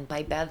One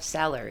by Bev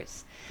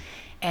Stellers.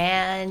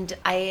 And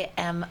I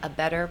am a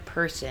better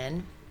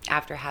person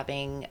after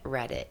having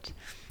read it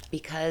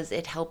because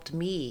it helped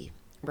me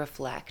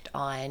reflect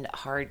on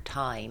hard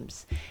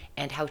times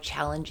and how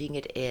challenging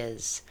it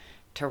is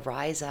to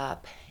rise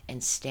up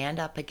and stand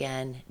up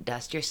again,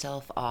 dust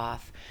yourself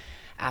off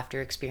after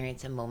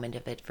experiencing a moment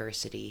of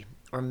adversity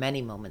or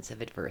many moments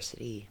of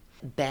adversity.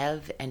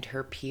 Bev and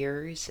her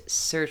peers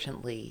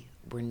certainly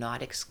were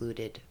not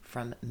excluded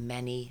from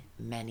many,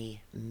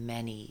 many,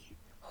 many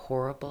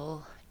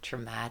horrible,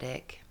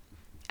 traumatic,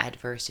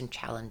 adverse, and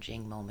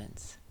challenging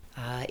moments.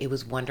 It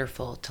was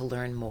wonderful to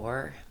learn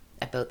more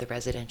about the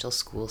residential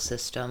school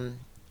system,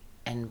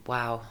 and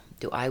wow,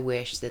 do I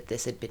wish that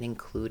this had been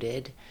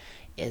included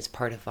as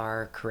part of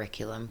our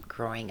curriculum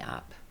growing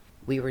up.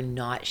 We were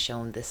not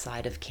shown this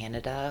side of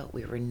Canada.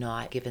 We were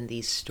not given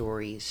these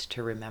stories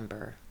to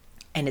remember,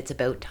 and it's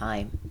about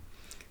time.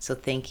 So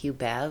thank you,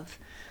 Bev,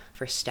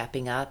 for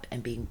stepping up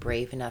and being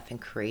brave enough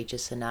and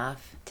courageous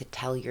enough to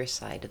tell your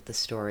side of the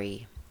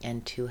story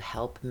and to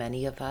help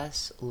many of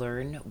us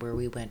learn where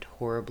we went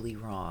horribly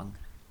wrong.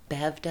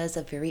 Bev does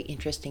a very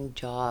interesting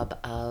job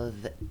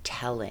of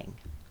telling.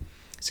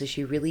 So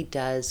she really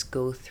does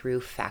go through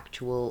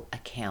factual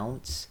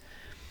accounts,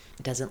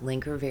 doesn't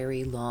linger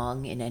very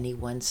long in any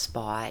one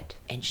spot,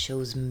 and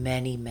shows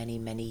many, many,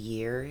 many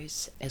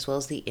years, as well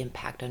as the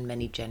impact on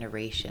many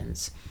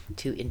generations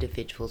to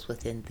individuals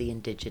within the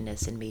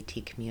Indigenous and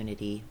Métis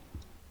community.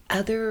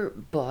 Other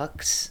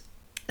books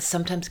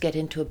sometimes get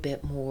into a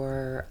bit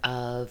more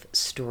of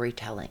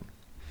storytelling.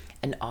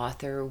 An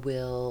author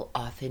will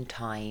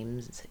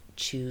oftentimes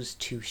choose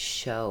to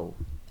show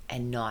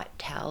and not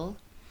tell.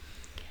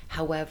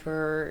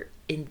 However,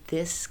 in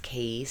this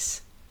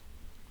case,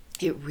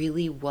 it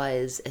really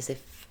was as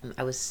if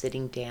I was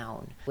sitting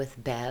down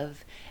with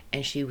Bev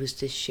and she was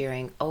just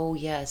sharing, oh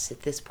yes,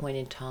 at this point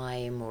in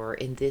time or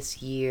in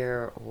this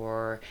year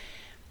or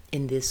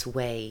in this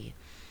way.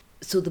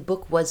 So the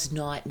book was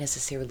not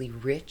necessarily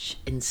rich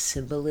in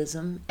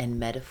symbolism and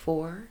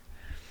metaphor,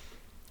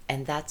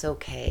 and that's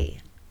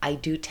okay. I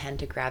do tend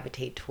to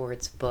gravitate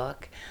towards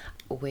book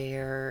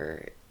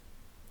where,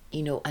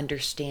 you know,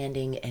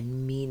 understanding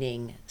and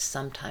meaning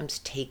sometimes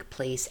take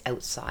place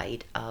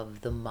outside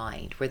of the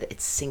mind, where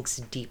it sinks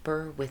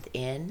deeper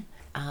within.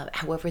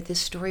 However, this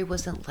story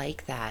wasn't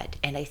like that,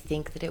 and I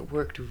think that it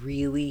worked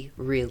really,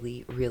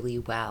 really, really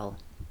well.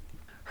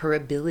 Her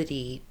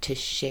ability to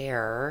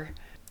share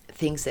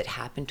things that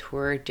happened to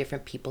her,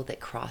 different people that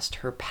crossed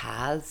her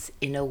paths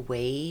in a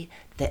way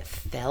that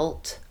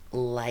felt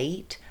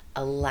light,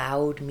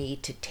 allowed me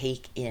to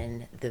take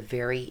in the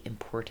very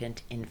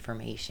important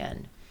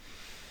information.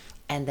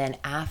 And then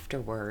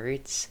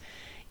afterwards,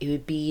 it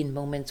would be in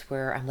moments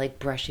where I'm like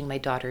brushing my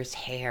daughter's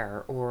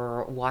hair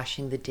or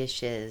washing the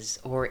dishes,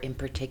 or in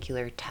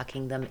particular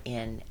tucking them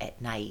in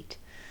at night,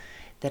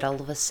 that all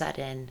of a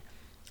sudden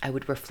I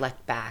would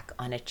reflect back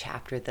on a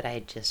chapter that I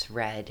had just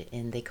read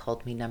in They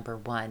Called Me Number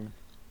One.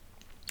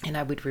 And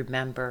I would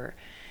remember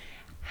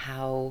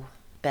how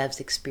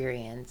Bev's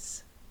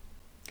experience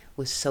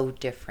was so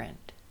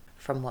different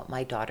from what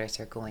my daughters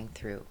are going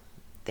through.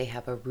 They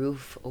have a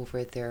roof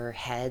over their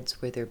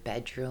heads where their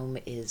bedroom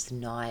is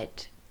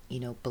not, you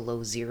know,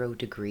 below 0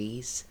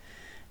 degrees.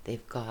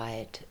 They've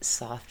got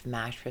soft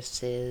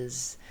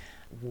mattresses,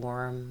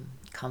 warm,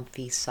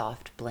 comfy,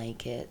 soft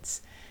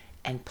blankets,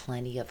 and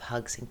plenty of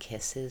hugs and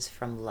kisses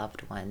from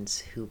loved ones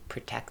who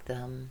protect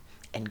them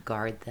and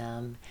guard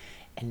them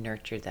and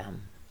nurture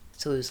them.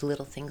 So it was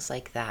little things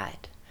like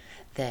that,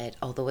 that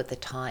although at the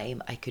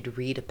time I could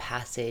read a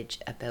passage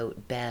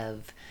about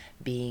Bev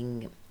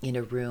being in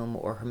a room,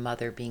 or her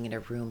mother being in a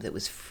room that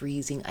was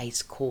freezing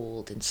ice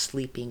cold and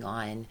sleeping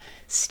on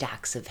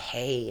stacks of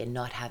hay and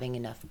not having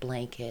enough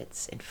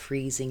blankets and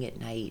freezing at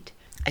night,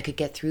 I could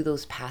get through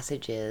those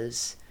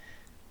passages,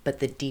 but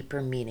the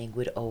deeper meaning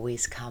would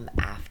always come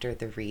after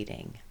the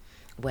reading,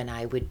 when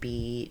I would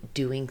be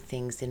doing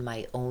things in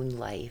my own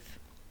life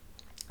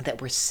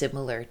that were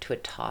similar to a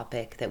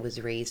topic that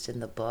was raised in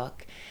the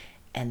book.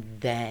 And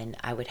then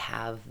I would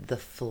have the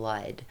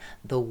flood,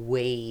 the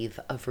wave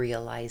of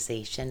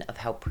realization of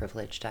how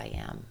privileged I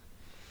am.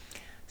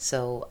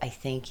 So I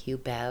thank you,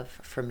 Bev,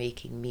 for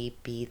making me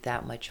be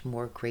that much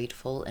more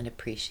grateful and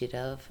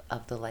appreciative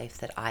of the life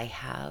that I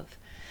have,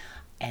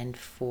 and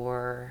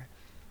for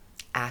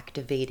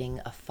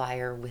activating a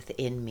fire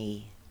within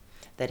me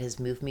that has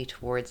moved me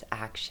towards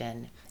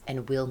action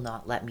and will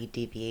not let me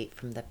deviate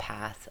from the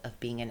path of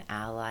being an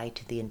ally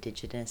to the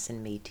Indigenous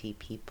and Métis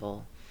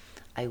people.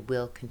 I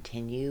will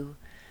continue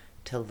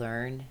to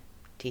learn,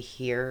 to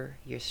hear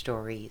your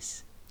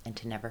stories, and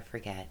to never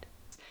forget.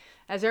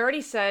 As I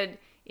already said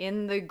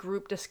in the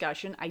group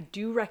discussion, I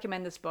do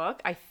recommend this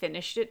book. I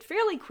finished it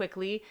fairly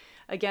quickly,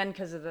 again,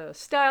 because of the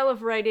style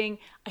of writing.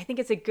 I think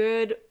it's a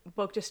good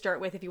book to start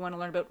with if you want to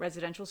learn about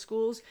residential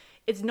schools.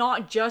 It's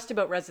not just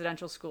about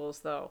residential schools,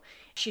 though.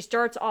 She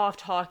starts off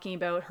talking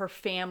about her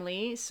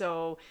family,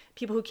 so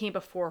people who came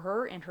before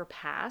her in her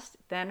past,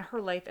 then her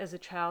life as a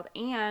child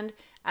and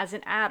as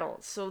an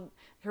adult. So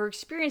her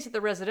experience at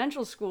the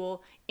residential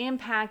school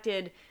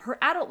impacted her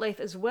adult life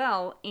as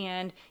well,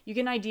 and you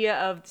get an idea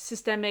of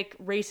systemic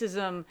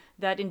racism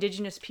that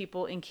Indigenous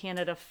people in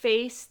Canada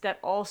face that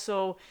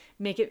also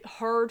make it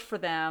hard for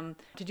them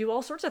to do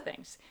all sorts of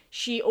things.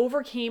 She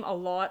overcame a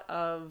lot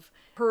of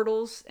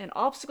hurdles and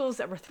obstacles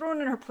that were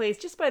thrown in her place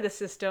just by the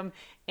system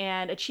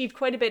and achieved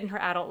quite a bit in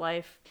her adult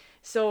life.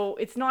 So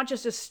it's not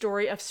just a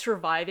story of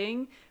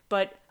surviving,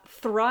 but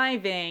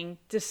thriving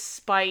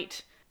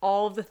despite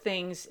all of the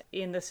things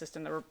in the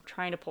system that were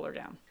trying to pull her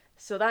down.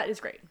 So that is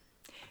great.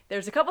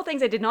 There's a couple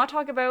things I did not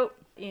talk about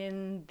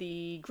in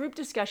the group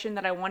discussion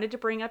that I wanted to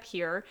bring up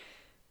here.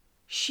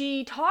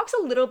 She talks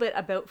a little bit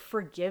about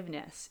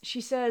forgiveness.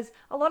 She says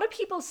a lot of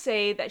people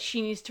say that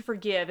she needs to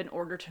forgive in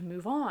order to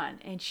move on,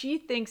 and she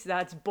thinks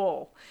that's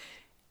bull.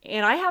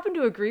 And I happen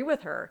to agree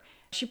with her.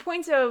 She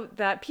points out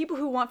that people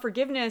who want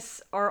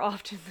forgiveness are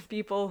often the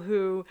people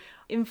who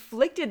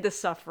inflicted the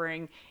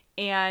suffering,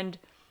 and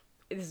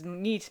this is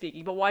me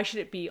speaking, but why should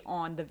it be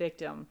on the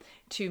victim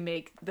to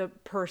make the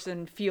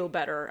person feel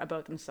better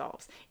about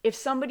themselves? If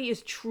somebody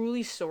is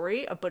truly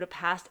sorry about a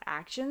past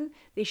action,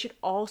 they should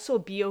also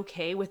be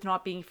okay with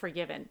not being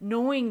forgiven,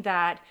 knowing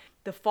that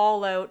the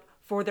fallout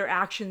for their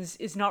actions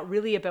is not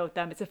really about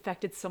them, it's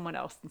affected someone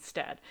else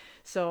instead.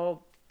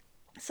 So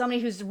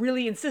somebody who's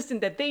really insistent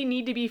that they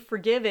need to be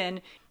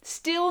forgiven,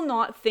 still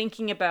not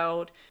thinking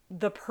about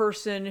the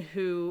person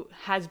who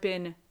has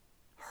been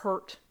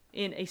hurt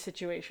in a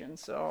situation.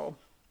 So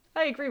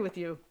I agree with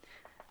you,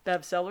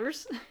 Bev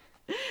Sellers.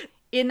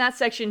 in that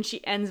section,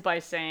 she ends by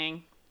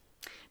saying,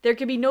 there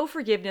can be no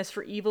forgiveness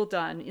for evil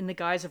done in the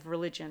guise of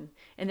religion,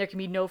 and there can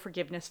be no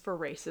forgiveness for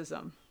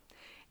racism.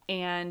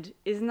 And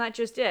isn't that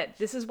just it?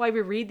 This is why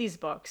we read these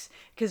books,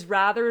 because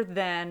rather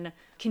than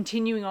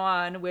continuing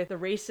on with a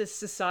racist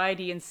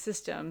society and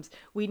systems,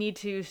 we need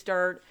to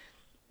start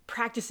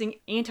practicing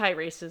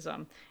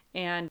anti-racism.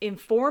 And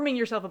informing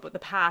yourself about the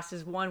past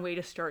is one way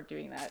to start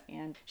doing that.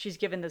 And she's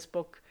given this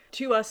book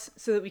to us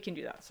so that we can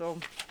do that. So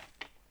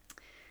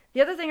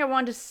the other thing I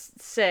wanted to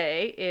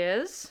say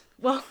is,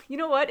 well, you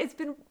know what? It's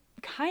been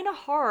kind of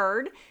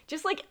hard,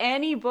 just like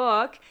any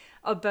book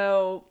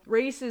about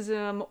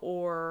racism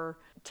or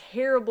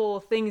terrible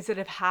things that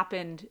have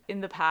happened in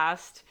the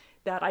past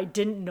that I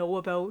didn't know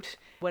about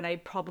when I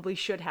probably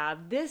should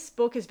have. This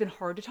book has been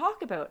hard to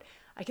talk about.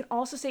 I can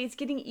also say it's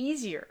getting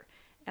easier.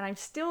 And I'm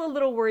still a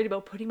little worried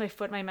about putting my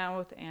foot in my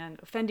mouth and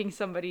offending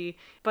somebody.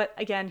 But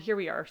again, here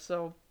we are.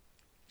 So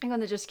I'm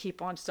going to just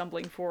keep on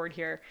stumbling forward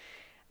here.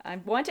 I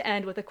want to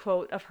end with a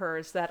quote of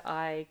hers that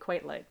I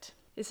quite liked.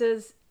 It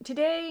says,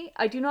 "Today,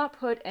 I do not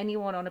put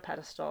anyone on a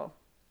pedestal.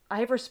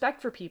 I have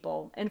respect for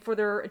people and for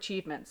their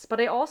achievements,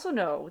 but I also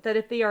know that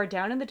if they are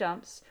down in the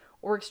dumps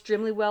or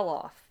extremely well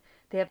off,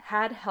 they have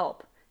had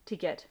help to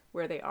get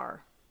where they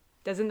are."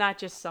 Doesn't that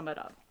just sum it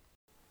up?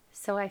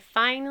 So I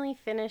finally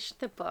finished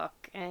the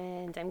book,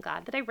 and I'm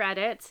glad that I read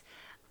it.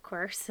 Of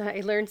course,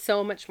 I learned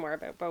so much more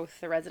about both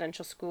the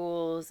residential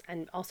schools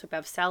and also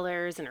Bev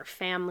Sellers and her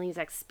family's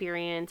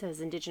experience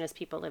as Indigenous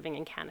people living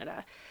in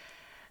Canada.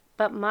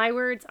 But my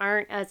words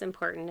aren't as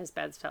important as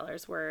Bev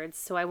Sellers' words,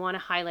 so I want to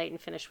highlight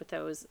and finish with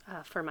those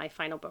for my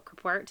final book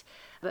report.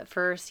 But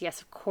first,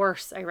 yes, of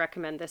course, I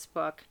recommend this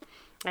book.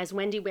 As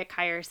Wendy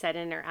Wickhire said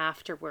in her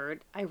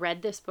afterword, I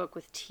read this book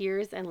with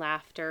tears and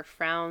laughter,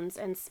 frowns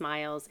and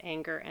smiles,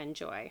 anger and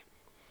joy.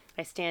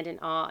 I stand in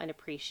awe and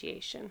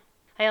appreciation.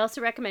 I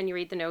also recommend you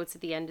read the notes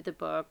at the end of the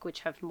book,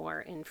 which have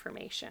more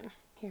information.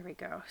 Here we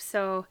go.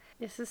 So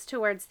this is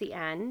towards the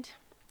end,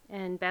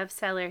 and Bev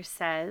Sellers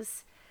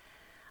says,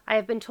 I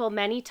have been told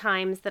many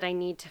times that I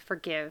need to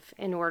forgive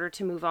in order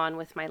to move on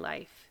with my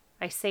life.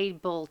 I say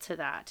bull to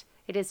that.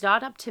 It is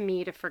not up to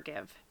me to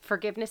forgive.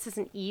 Forgiveness is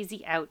an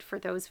easy out for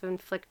those who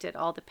inflicted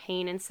all the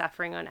pain and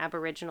suffering on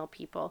Aboriginal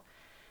people.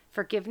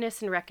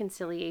 Forgiveness and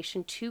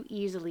reconciliation too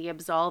easily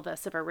absolve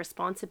us of our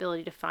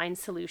responsibility to find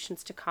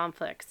solutions to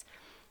conflicts.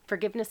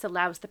 Forgiveness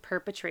allows the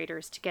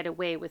perpetrators to get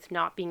away with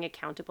not being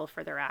accountable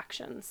for their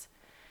actions.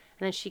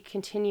 And then she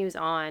continues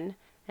on,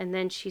 and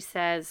then she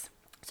says,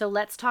 so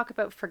let's talk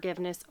about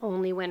forgiveness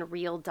only when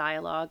real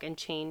dialogue and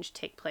change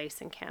take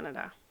place in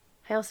Canada.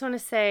 I also want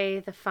to say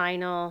the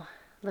final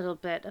little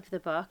bit of the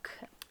book.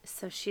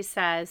 So she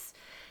says,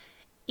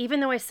 even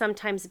though I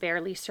sometimes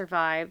barely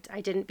survived, I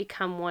didn't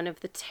become one of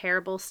the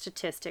terrible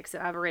statistics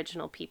of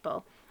Aboriginal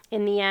people.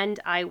 In the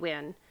end, I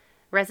win.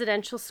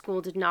 Residential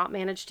school did not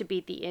manage to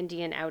beat the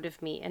Indian out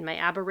of me, and my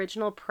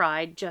Aboriginal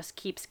pride just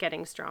keeps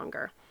getting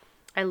stronger.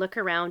 I look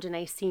around and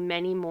I see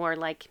many more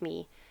like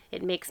me.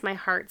 It makes my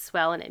heart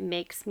swell and it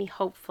makes me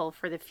hopeful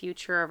for the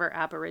future of our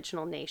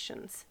Aboriginal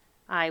nations.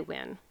 I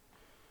win.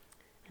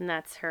 And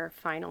that's her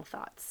final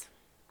thoughts.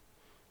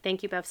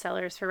 Thank you, Bev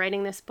Sellers, for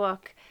writing this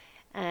book,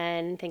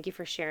 and thank you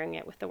for sharing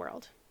it with the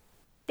world.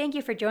 Thank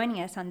you for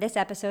joining us on this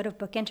episode of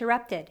Book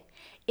Interrupted.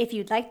 If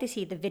you'd like to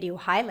see the video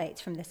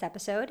highlights from this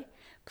episode,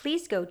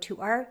 please go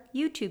to our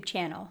YouTube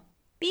channel.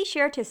 Be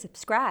sure to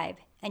subscribe,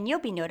 and you'll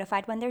be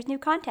notified when there's new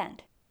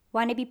content.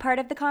 Want to be part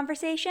of the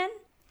conversation?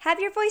 Have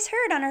your voice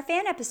heard on our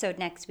fan episode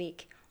next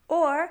week.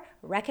 Or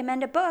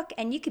recommend a book,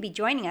 and you could be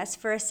joining us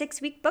for a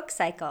 6-week book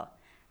cycle.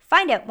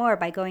 Find out more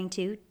by going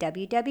to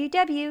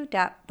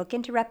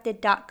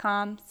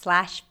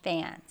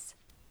www.bookinterrupted.com/fans.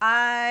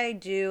 I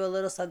do a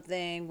little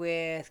something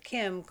with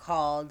Kim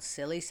called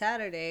Silly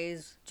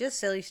Saturdays. Just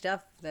silly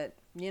stuff that,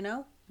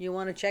 you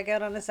want to check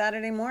out on a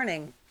Saturday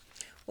morning.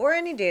 Or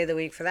any day of the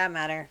week for that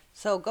matter.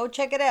 So go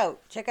check it out.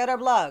 Check out our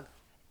blog.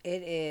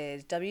 It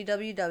is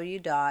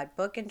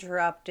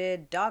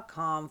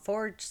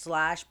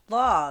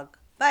www.bookinterrupted.com/blog.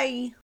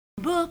 Bye.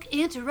 Book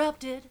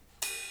Interrupted.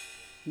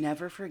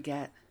 Never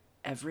forget,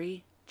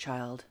 every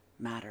child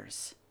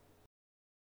matters.